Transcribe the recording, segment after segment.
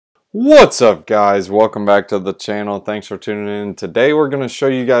What's up, guys? Welcome back to the channel. Thanks for tuning in. Today we're going to show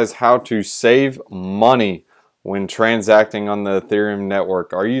you guys how to save money when transacting on the Ethereum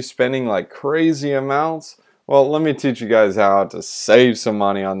network. Are you spending like crazy amounts? Well, let me teach you guys how to save some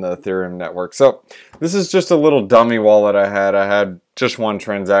money on the Ethereum network. So this is just a little dummy wallet I had. I had just one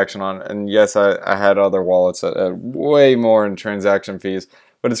transaction on, and yes, I had other wallets that had way more in transaction fees.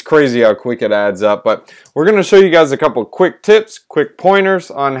 But it's crazy how quick it adds up. But we're going to show you guys a couple quick tips, quick pointers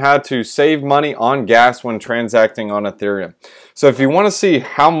on how to save money on gas when transacting on Ethereum. So if you want to see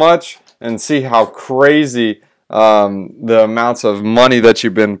how much and see how crazy the amounts of money that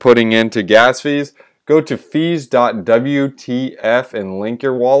you've been putting into gas fees, go to FEES.WTF and link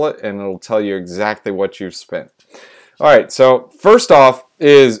your wallet, and it'll tell you exactly what you've spent. All right, so first off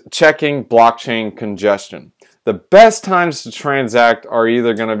is checking blockchain congestion. The best times to transact are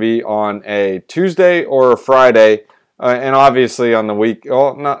either going to be on a Tuesday or a Friday, and obviously on the week.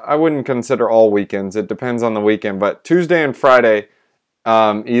 Well, I wouldn't consider all weekends. It depends on the weekend, but Tuesday and Friday,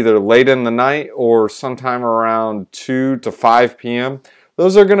 either late in the night or sometime around 2 to 5 p.m.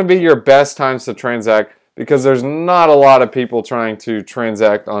 Those are going to be your best times to transact because there's not a lot of people trying to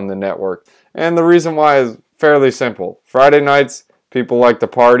transact on the network. And the reason why is fairly simple. Friday nights, people like to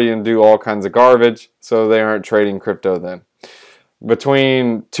party and do all kinds of garbage, so they aren't trading crypto then.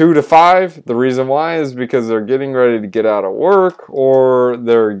 Between 2 to 5, the reason why is because they're getting ready to get out of work or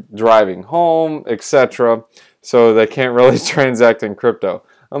they're driving home, etc. So they can't really transact in crypto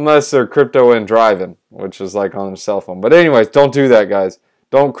unless they're crypto and driving, which is like on their cell phone. But anyways, don't do that, guys.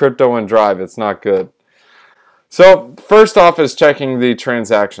 Don't crypto and drive. It's not good. So first off is checking the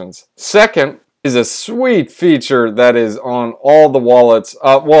transactions. Second is a sweet feature that is on all the wallets.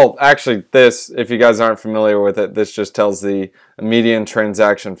 Well, actually this, if you guys aren't familiar with it, this just tells the median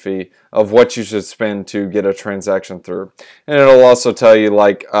transaction fee of what you should spend to get a transaction through. And it'll also tell you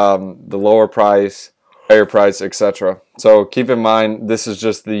like the lower price, higher price, etc. So keep in mind, this is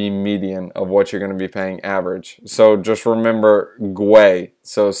just the median of what you're going to be paying average. So just remember GUI.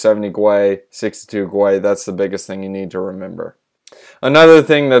 So 70 GUI, 62 GUI, that's the biggest thing you need to remember. Another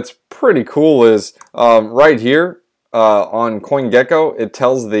thing that's pretty cool is right here on CoinGecko, it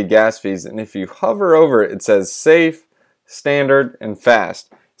tells the gas fees, and if you hover over it, it says safe, standard, and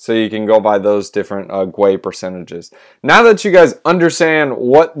fast. So you can go by those different GUI percentages. Now that you guys understand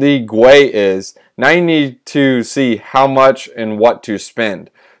what the GUI is, now you need to see how much and what to spend.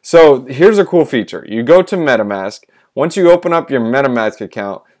 So here's a cool feature. You go to MetaMask. Once you open up your MetaMask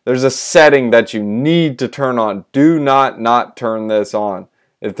account, there's a setting that you need to turn on. Do not turn this on.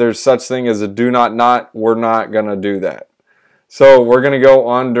 If there's such thing as a do not, we're not going to do that. So we're going to go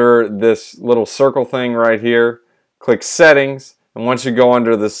under this little circle thing right here, click settings, and once you go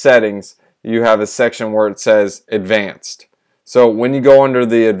under the settings, you have a section where it says advanced. So when you go under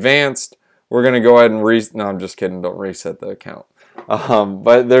the advanced, we're going to go ahead and no, I'm just kidding, don't reset the account.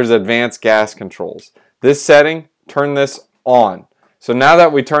 But there's advanced gas controls. This setting, turn this on. So now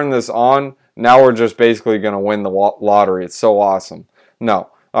that we turn this on, now we're just basically going to win the lottery. It's so awesome.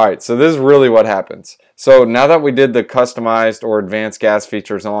 No. Alright, so this is really what happens. So now that we did the customized or advanced gas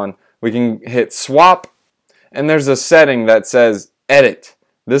features on, we can hit swap, and there's a setting that says edit.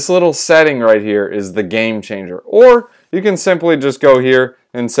 This little setting right here is the game changer. Or you can simply just go here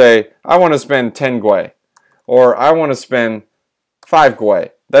and say, I want to spend 10 GUI, or I want to spend 5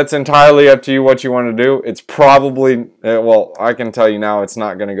 GUI. That's entirely up to you what you want to do. It's probably, well, I can tell you now it's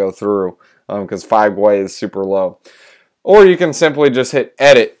not going to go through because 5 GUI is super low. Or you can simply just hit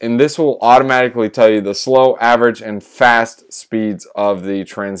edit, and this will automatically tell you the slow, average, and fast speeds of the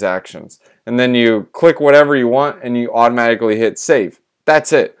transactions. And then you click whatever you want and you automatically hit save.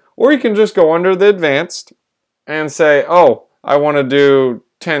 That's it. Or you can just go under the advanced and say, oh, I want to do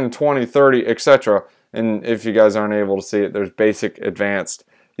 10, 20, 30, etc. And if you guys aren't able to see it, there's basic, advanced.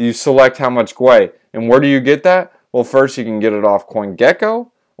 You select how much GUI. And where do you get that? Well, first you can get it off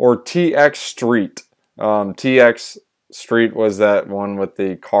CoinGecko or TX Street. TX Street was that one with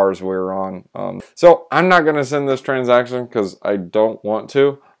the cars we were on. So I'm not going to send this transaction because I don't want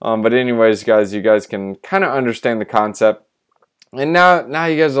to. But anyways, guys, you guys can kind of understand the concept. And now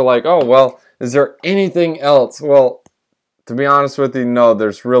you guys are like, oh, well, is there anything else? Well, to be honest with you, no,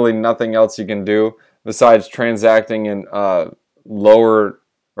 there's really nothing else you can do besides transacting in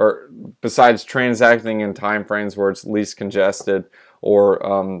besides transacting in time frames where it's least congested,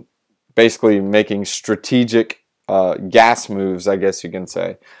 or basically making strategic gas moves, I guess you can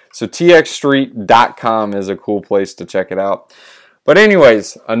say. So txstreet.com is a cool place to check it out. But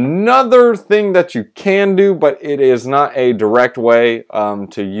anyways, another thing that you can do, but it is not a direct way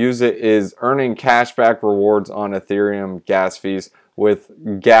to use it, is earning cashback rewards on Ethereum gas fees with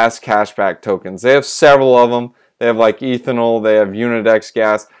gas cashback tokens. They have several of them. They have like ethanol, they have Unidex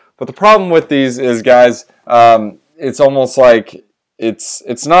gas. But the problem with these is, guys, it's almost like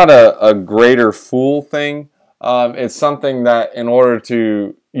it's not a greater fool thing. It's something that in order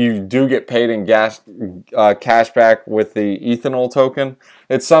to, you do get paid in gas cashback with the ethanol token.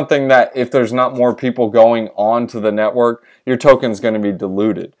 It's something that if there's not more people going on to the network, your token's going to be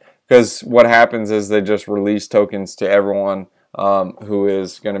diluted. Because what happens is they just release tokens to everyone who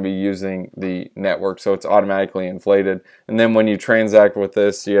is going to be using the network, so it's automatically inflated. And then when you transact with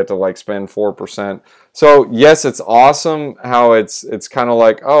this, you have to like spend 4%. So yes, it's awesome how it's kind of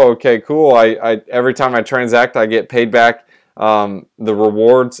like, oh, okay, cool. I every time I transact, I get paid back the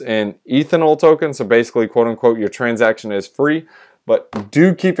rewards in ethanol tokens. So basically, quote unquote, your transaction is free. But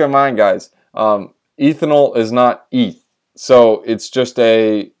do keep in mind, guys, ethanol is not ETH, so it's just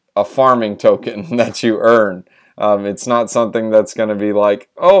a farming token that you earn. It's not something that's going to be like,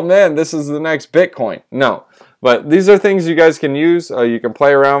 oh man, this is the next Bitcoin. No, but these are things you guys can use. You can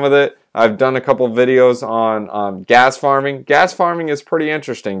play around with it. I've done a couple of videos on gas farming. Gas farming is pretty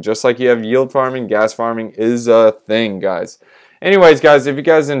interesting. Just like you have yield farming, gas farming is a thing, guys. Anyways, guys, if you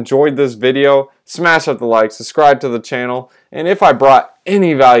guys enjoyed this video, smash up the like, subscribe to the channel, and if I brought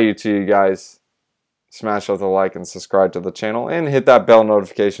any value to you guys, smash up the like and subscribe to the channel and hit that bell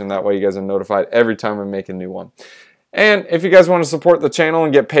notification. That way you guys are notified every time I make a new one. And if you guys want to support the channel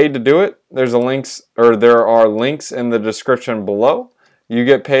and get paid to do it, there are links in the description below. You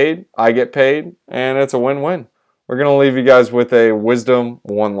get paid, I get paid, and it's a win-win. We're going to leave you guys with a wisdom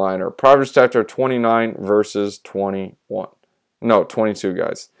one-liner. Proverbs chapter 29 verses 21. No, 22,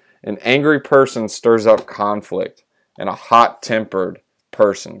 guys. An angry person stirs up conflict, and a hot-tempered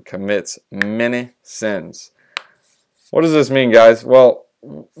person commits many sins. What does this mean, guys? Well,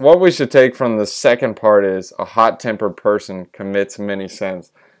 what we should take from the second part is a hot-tempered person commits many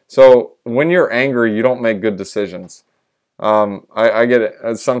sins. So when you're angry, you don't make good decisions. I get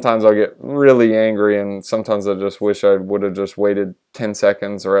it. Sometimes I'll get really angry, and sometimes I just wish I would have just waited 10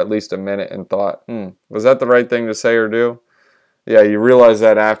 seconds or at least a minute and thought, was that the right thing to say or do? Yeah, you realize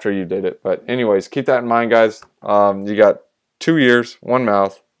that after you did it. But anyways, keep that in mind, guys. You got 2 ears, 1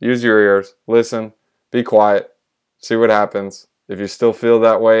 mouth. Use your ears. Listen. Be quiet. See what happens. If you still feel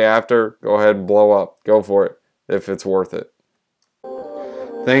that way after, go ahead and blow up. Go for it if it's worth it.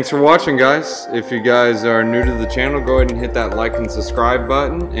 Thanks for watching, guys. If you guys are new to the channel, go ahead and hit that like and subscribe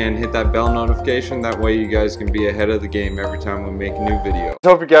button and hit that bell notification. That way you guys can be ahead of the game every time we make a new video. I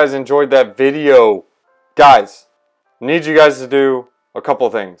hope you guys enjoyed that video. Guys, I need you guys to do a couple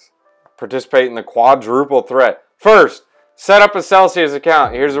things. Participate in the quadruple threat. First, set up a Celsius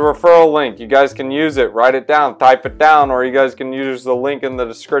account. Here's a referral link. You guys can use it. Write it down. Type it down. Or you guys can use the link in the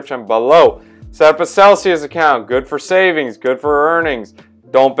description below. Set up a Celsius account. Good for savings. Good for earnings.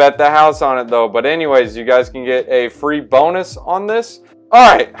 Don't bet the house on it, though. But anyways, you guys can get a free bonus on this.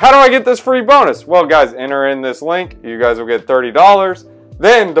 All right. How do I get this free bonus? Well, guys, enter in this link. You guys will get $30.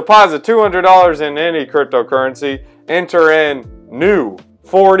 Then deposit $200 in any cryptocurrency. Enter in new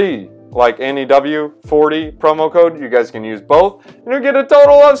 40. Like NEW 40 promo code. You guys can use both, and you'll get a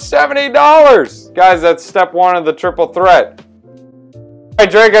total of $70. Guys, that's step 1 of the triple threat. All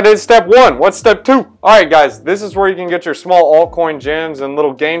right, Drake, I did step 1. What's step 2? All right, guys, this is where you can get your small altcoin gems and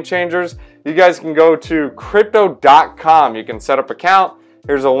little game changers. You guys can go to crypto.com. You can set up an account.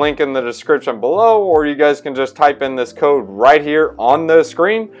 Here's a link in the description below, or you guys can just type in this code right here on the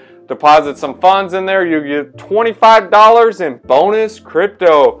screen. Deposit some funds in there. You get $25 in bonus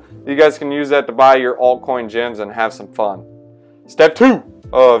crypto. You guys can use that to buy your altcoin gems and have some fun. Step 2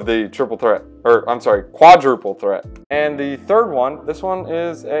 of the triple threat, or I'm sorry, quadruple threat. And the third one, this one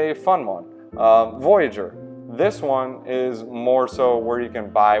is a fun one, Voyager. This one is more so where you can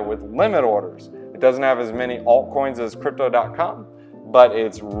buy with limit orders. It doesn't have as many altcoins as crypto.com, but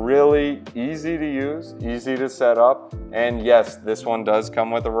it's really easy to use, easy to set up. And yes, this one does come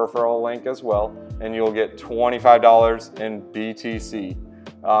with a referral link as well, and you'll get $25 in BTC.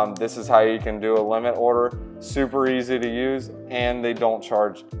 This is how you can do a limit order. Super easy to use, and they don't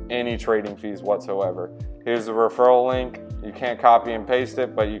charge any trading fees whatsoever. Here's the referral link. You can't copy and paste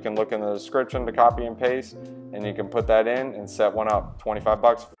it, but you can look in the description to copy and paste, and you can put that in and set one up. 25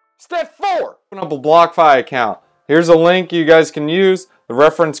 bucks. Step 4, open up a BLOCKFI account. Here's a link you guys can use. The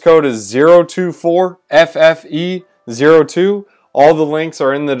reference code is 024FFE02. All the links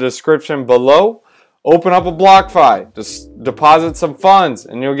are in the description below. Open up a BLOCKFI, just deposit some funds,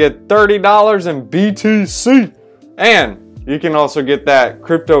 and you'll get $30 in BTC. And you can also get that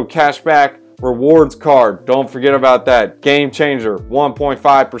crypto cashback rewards card. Don't forget about that. Game changer,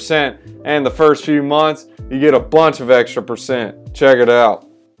 1.5%. And the first few months, you get a bunch of extra percent. Check it out.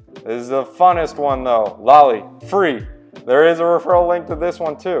 This is the funnest one though. Lolly, free. There is a referral link to this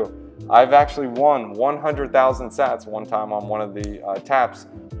one too. I've actually won 100,000 sats one time on one of the taps,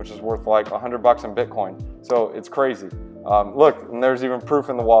 which is worth like $100 in Bitcoin. So it's crazy. Look, and there's even proof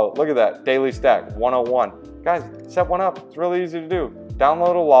in the wallet. Look at that, daily stack, 101. Guys, set one up. It's really easy to do.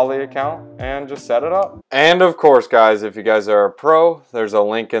 Download a Lolly account and just set it up. And of course, guys, if you guys are a pro, there's a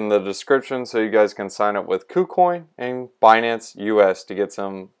link in the description so you guys can sign up with KuCoin and Binance US to get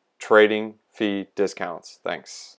some trading fee discounts. Thanks.